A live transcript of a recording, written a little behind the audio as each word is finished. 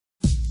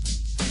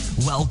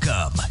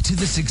Welcome to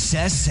the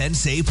Success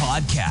Sensei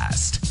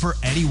podcast for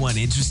anyone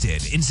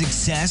interested in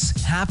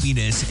success,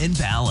 happiness, and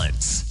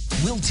balance.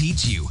 We'll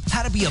teach you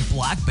how to be a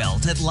black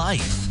belt at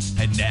life.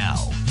 And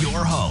now,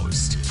 your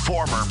host,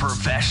 former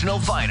professional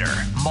fighter,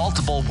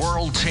 multiple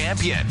world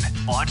champion,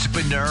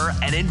 entrepreneur,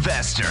 and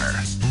investor,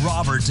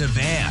 Robert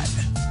Devane.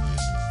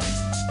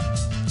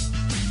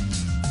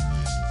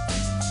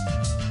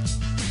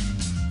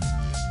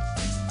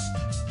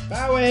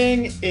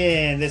 Bowing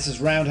in, this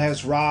is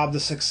Roundhouse Rob, the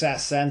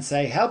Success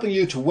Sensei, helping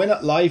you to win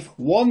at life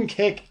one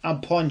kick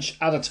and punch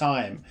at a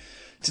time.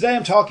 Today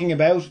I'm talking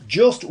about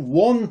just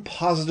one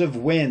positive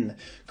win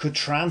could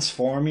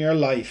transform your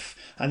life.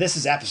 And this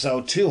is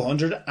episode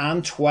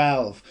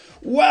 212.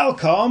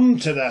 Welcome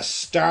to the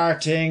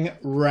starting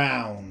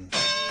round.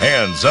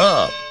 Hands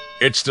up.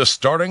 It's the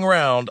starting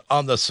round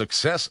on the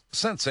Success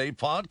Sensei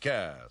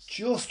podcast.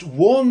 Just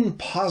one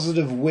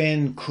positive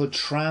win could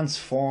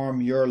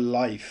transform your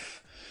life.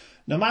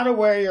 No matter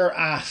where you're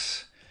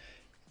at,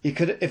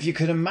 if you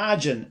could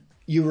imagine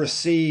you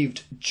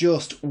received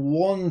just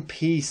one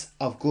piece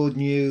of good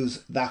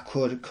news that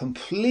could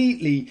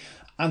completely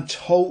and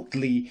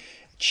totally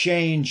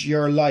change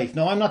your life.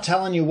 Now, I'm not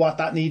telling you what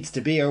that needs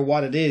to be or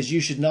what it is.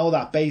 You should know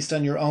that based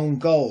on your own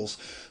goals.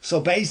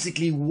 So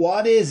basically,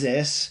 what is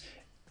it?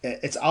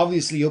 It's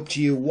obviously up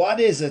to you.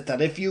 What is it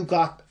that if you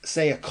got,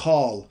 say, a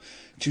call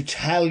to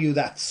tell you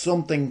that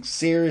something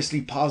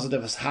seriously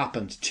positive has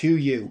happened to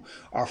you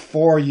or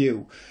for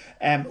you,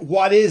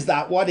 what is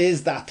that? What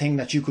is that thing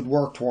that you could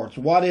work towards?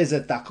 What is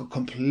it that could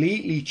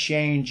completely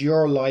change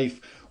your life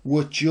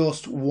with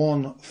just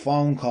one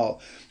phone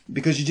call?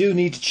 Because you do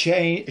need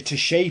to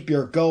shape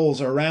your goals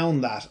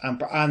around that and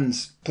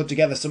put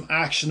together some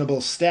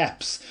actionable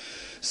steps.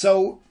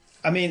 So,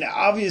 I mean,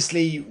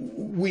 obviously,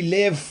 we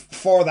live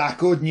for that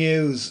good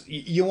news.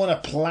 You want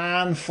to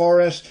plan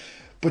for it,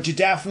 but you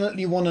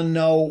definitely want to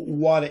know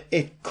what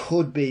it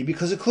could be,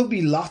 because it could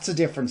be lots of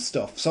different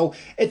stuff. So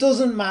it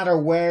doesn't matter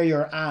where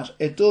you're at.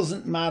 It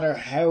doesn't matter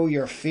how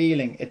you're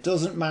feeling. It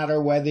doesn't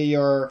matter whether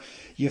you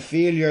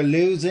feel you're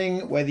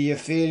losing, whether you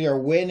feel you're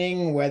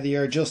winning, whether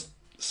you're just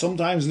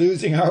sometimes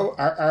losing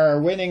or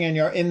winning and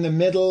you're in the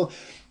middle.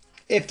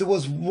 If there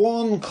was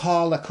one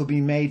call that could be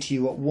made to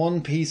you at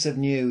one piece of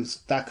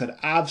news that could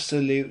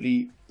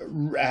absolutely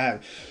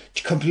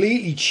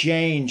completely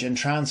change and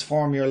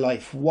transform your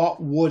life, what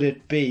would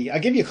it be? I'll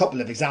give you a couple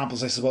of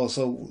examples, I suppose,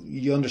 so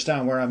you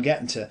understand where I'm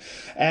getting to.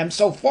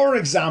 So for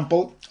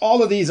example,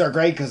 all of these are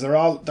great because they're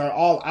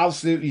all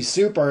absolutely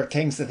super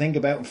things to think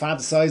about and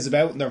fantasize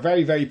about, and they're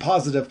very, very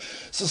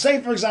positive. So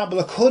say, for example,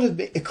 it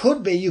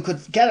could be you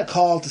could get a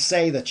call to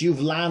say that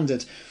you've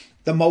landed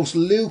the most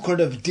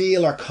lucrative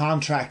deal or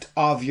contract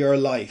of your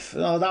life.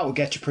 Oh, that would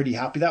get you pretty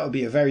happy. That would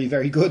be a very,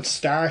 very good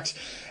start.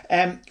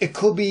 It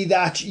could be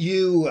that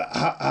you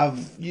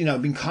have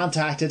been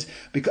contacted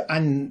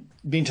and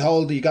been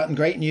told that you've gotten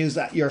great news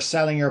that you're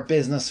selling your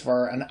business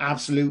for an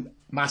absolute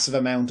massive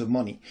amount of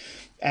money.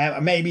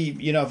 Maybe,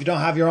 if you don't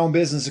have your own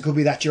business, it could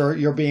be that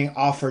you're being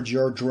offered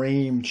your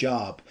dream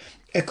job.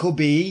 It could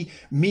be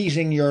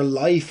meeting your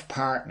life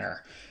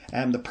partner.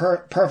 The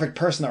perfect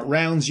person that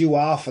rounds you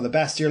off for the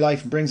best of your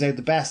life and brings out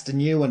the best in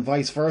you, and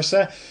vice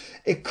versa.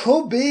 It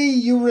could be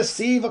you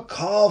receive a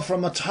call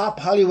from a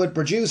top Hollywood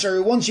producer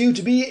who wants you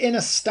to be in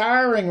a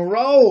starring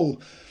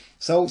role.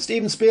 So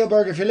Steven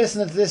Spielberg, if you're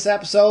listening to this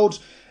episode,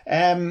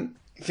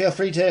 feel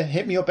free to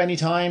hit me up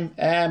anytime.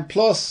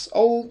 Plus,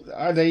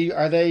 are they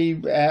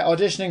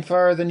auditioning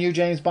for the new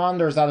James Bond,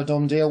 or is that a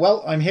done deal?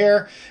 Well, I'm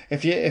here.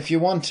 If you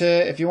want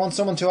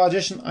someone to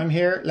audition, I'm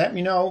here. Let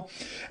me know.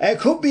 It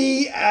could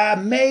be a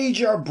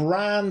major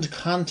brand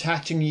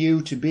contacting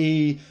you to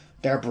be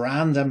their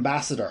brand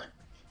ambassador.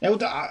 Now,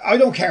 I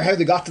don't care how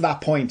they got to that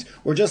point.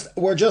 We're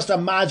just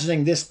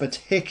imagining this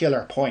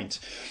particular point.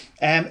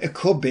 It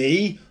could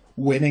be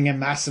winning a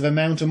massive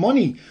amount of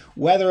money,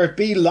 whether it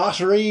be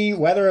lottery,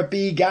 whether it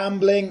be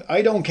gambling,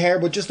 I don't care,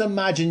 but just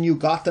imagine you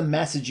got the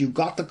message, you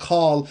got the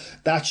call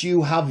that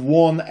you have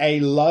won a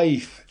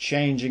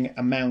life-changing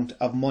amount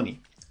of money.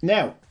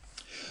 Now,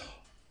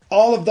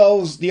 all of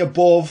those, the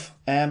above,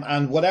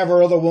 and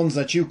whatever other ones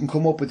that you can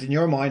come up with in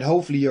your mind,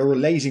 hopefully you're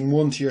relating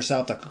one to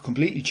yourself that could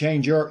completely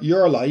change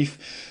your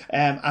life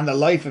and the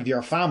life of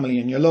your family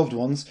and your loved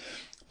ones.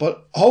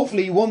 But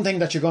hopefully one thing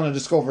that you're going to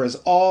discover is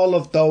all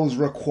of those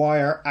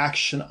require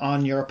action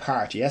on your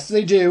part. Yes,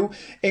 they do,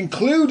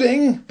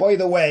 including, by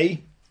the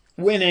way,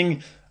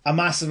 winning a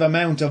massive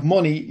amount of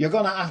money. You're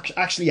going to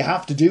actually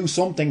have to do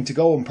something to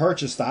go and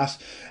purchase that.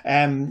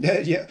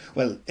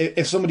 Well,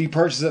 if somebody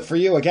purchases it for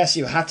you, I guess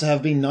you had to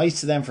have been nice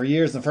to them for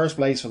years in the first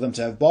place for them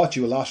to have bought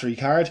you a lottery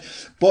card.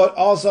 But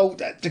also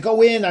to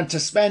go in and to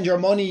spend your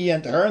money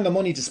and to earn the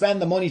money, to spend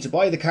the money, to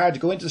buy the card, to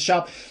go into the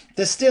shop,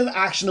 there's still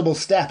actionable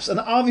steps. And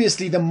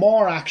obviously the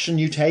more action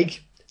you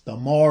take, the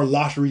more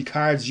lottery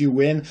cards you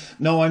win.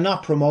 No, I'm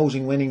not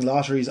promoting winning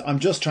lotteries. I'm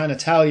just trying to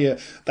tell you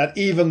that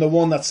even the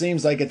one that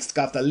seems like it's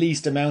got the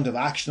least amount of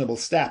actionable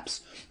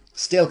steps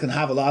still can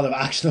have a lot of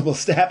actionable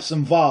steps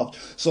involved.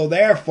 So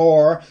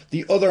therefore,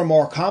 the other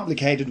more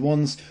complicated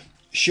ones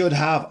should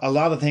have a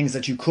lot of things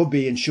that you could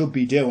be and should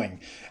be doing.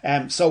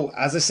 So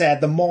as I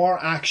said, the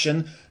more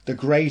action, the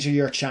greater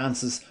your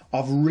chances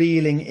of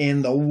reeling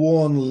in the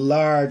one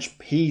large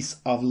piece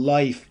of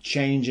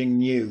life-changing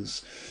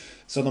news.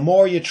 So the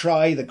more you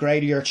try, the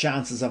greater your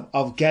chances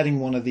of getting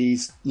one of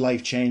these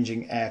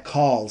life-changing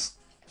calls.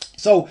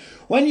 So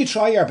when you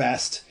try your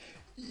best,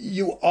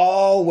 you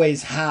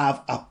always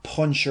have a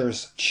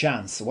puncher's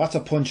chance. What's a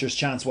puncher's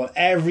chance? Well,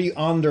 every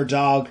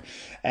underdog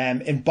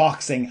in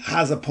boxing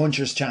has a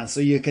puncher's chance. So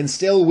you can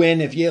still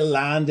win if you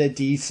land a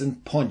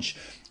decent punch.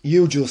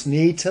 You just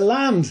need to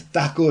land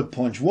that good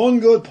punch.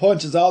 One good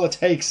punch is all it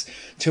takes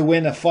to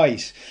win a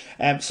fight.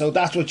 So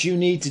that's what you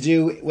need to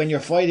do when you're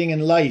fighting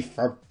in life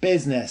or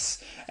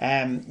business,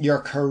 your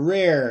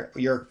career,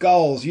 your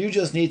goals. You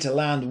just need to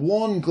land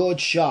one good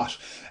shot.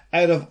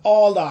 Out of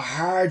all the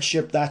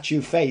hardship that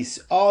you face,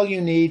 all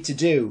you need to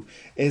do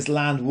is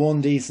land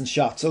one decent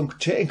shot. So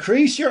to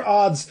increase your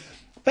odds,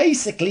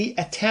 basically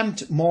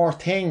attempt more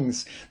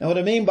things. Now what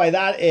I mean by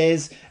that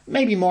is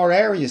maybe more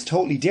areas,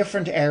 totally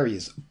different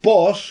areas,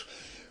 but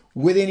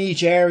within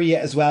each area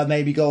as well,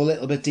 maybe go a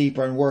little bit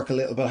deeper and work a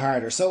little bit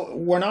harder. So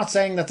we're not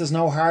saying that there's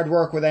no hard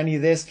work with any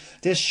of this.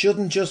 This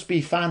shouldn't just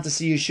be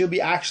fantasy. You should be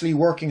actually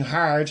working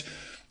hard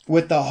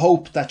with the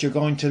hope that you're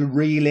going to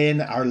reel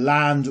in or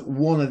land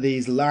one of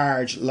these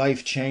large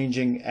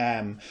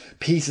life-changing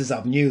pieces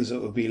of news.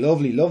 It would be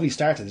lovely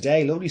start to the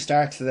day, lovely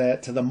start to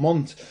the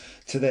month,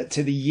 to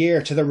the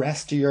year, to the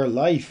rest of your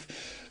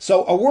life.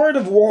 So a word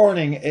of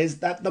warning is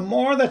that the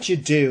more that you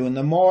do and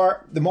the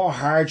more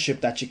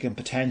hardship that you can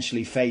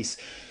potentially face,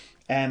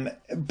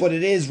 but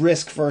it is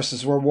risk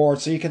versus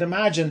reward. So you can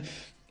imagine,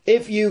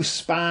 if you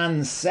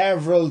span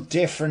several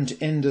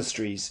different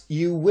industries,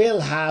 you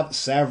will have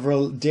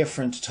several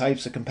different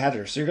types of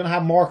competitors. So you're going to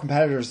have more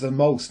competitors than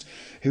most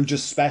who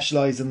just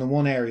specialize in the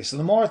one area. So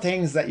the more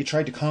things that you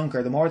try to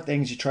conquer, the more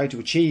things you try to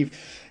achieve,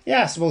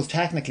 yeah, I suppose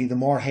technically the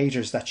more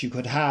haters that you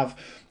could have.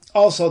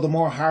 Also, the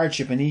more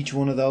hardship in each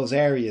one of those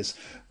areas.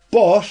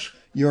 But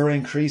you're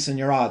increasing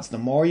your odds. The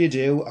more you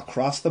do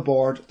across the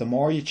board, the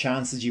more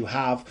chances you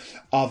have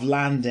of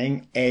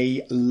landing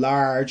a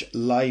large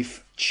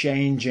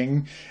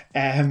life-changing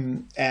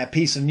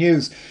piece of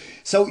news.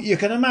 So you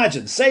can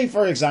imagine, say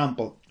for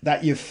example,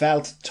 that you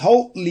felt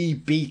totally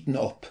beaten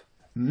up,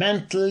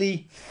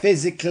 mentally,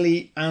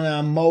 physically and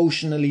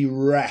emotionally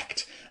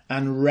wrecked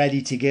and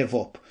ready to give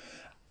up.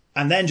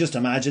 And then just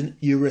imagine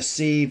you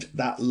received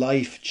that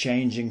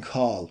life-changing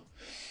call.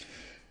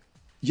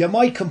 You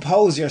might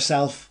compose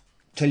yourself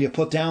till you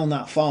put down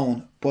that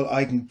phone, but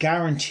I can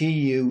guarantee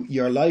you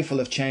your life will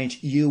have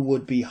changed. You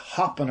would be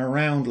hopping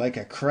around like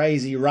a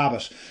crazy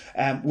rabbit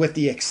with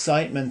the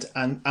excitement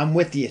and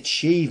with the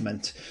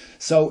achievement.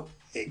 So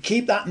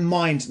keep that in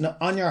mind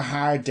on your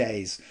hard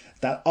days,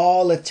 that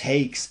all it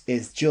takes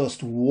is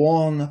just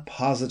one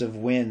positive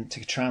win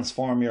to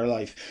transform your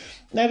life.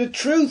 Now, the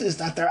truth is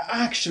that there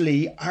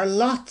actually are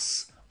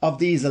lots of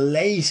these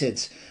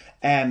elated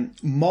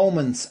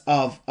moments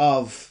of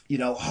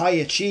high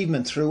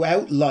achievement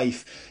throughout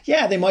life.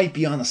 Yeah, they might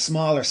be on a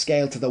smaller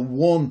scale to the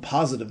one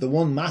positive, the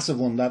one massive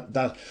one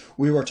that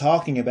we were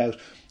talking about.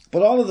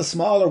 But all of the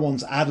smaller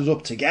ones added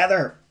up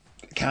together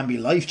can be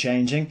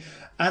life-changing.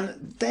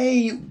 And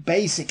they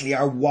basically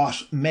are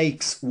what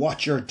makes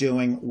what you're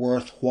doing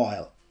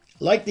worthwhile.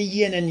 Like the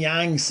yin and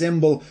yang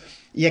symbol,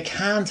 you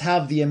can't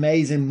have the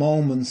amazing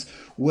moments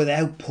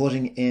without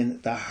putting in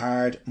the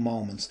hard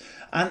moments.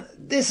 And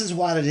this is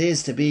what it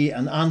is to be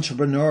an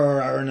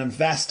entrepreneur or an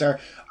investor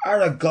or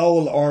a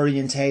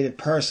goal-orientated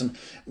person.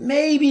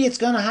 Maybe it's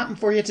going to happen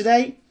for you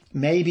today.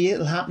 Maybe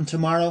it'll happen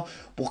tomorrow.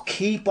 But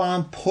keep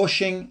on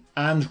pushing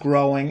and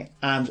growing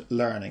and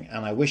learning.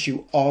 And I wish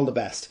you all the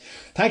best.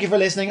 Thank you for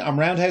listening. I'm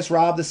Roundhouse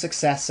Rob, the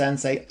Success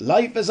Sensei.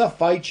 Life is a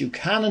fight you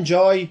can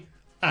enjoy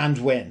and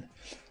win.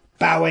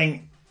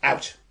 Bowing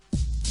out.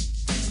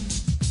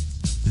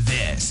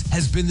 This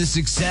has been the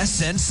Success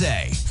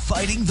Sensei,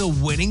 fighting the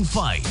winning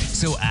fight.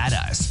 So add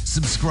us,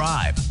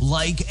 subscribe,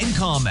 like, and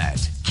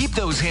comment. Keep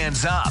those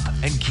hands up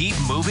and keep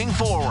moving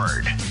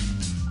forward.